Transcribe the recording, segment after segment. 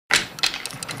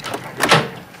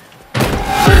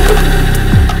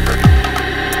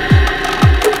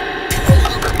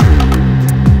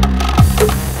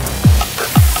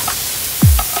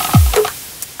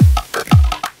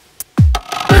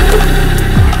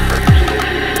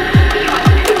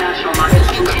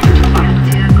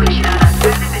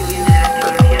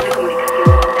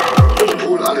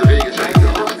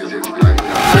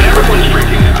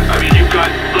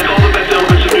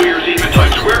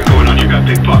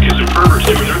pickpockets and perverts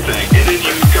doing their thing, and then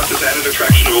you've got this added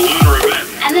attraction of a lunar event.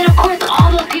 And then of course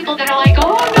all those people that are like,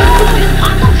 oh no, this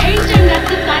occultation, that's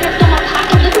the sign of some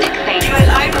apocalyptic thing. You guys,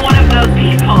 I'm one of those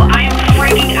people. I am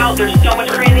freaking out. There's so much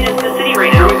craziness in the city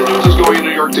right now. The way the news is going in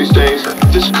New York these days,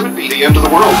 this could be the end of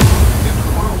the world. End of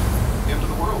the world. End of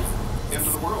the world. End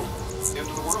of the world. End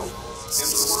of the world. End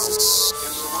of the world.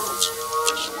 End of the world. End of the world.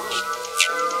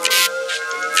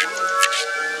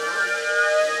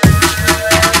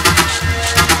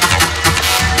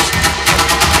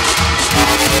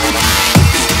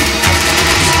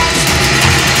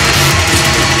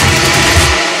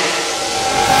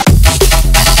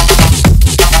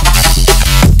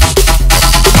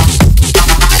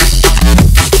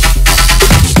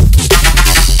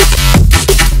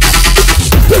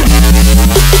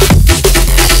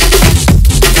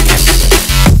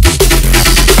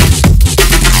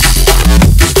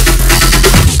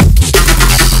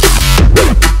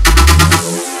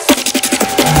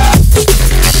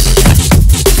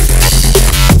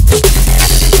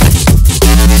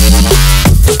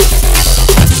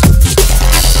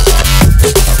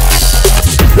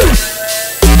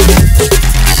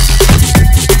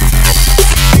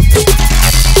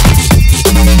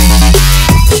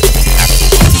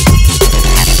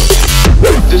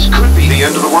 This could be the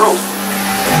end of the world.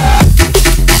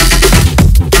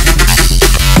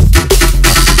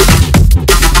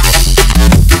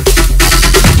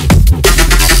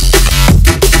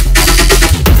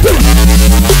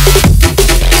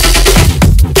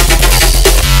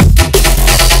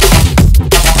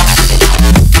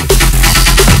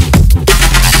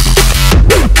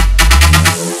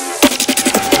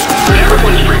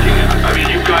 Everyone's freaking out. I mean,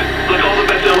 you've got like all the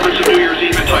best elements of New Year's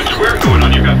Eve in Times Square going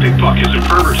on. You've got pickpockets and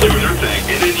perverts doing their thing,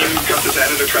 and then you've got this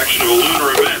added attraction of a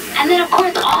lunar event. And then of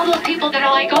course all those people that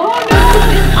are like, oh no,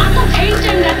 this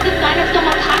occultation, that's the sign of some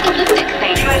apocalyptic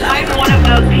thing. You guys, I'm one of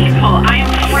those people. I am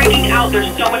freaking out. There's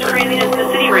so much craziness in the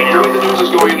city right The now. way the news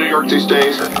is going in New York these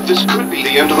days, this could be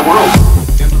the end of the world.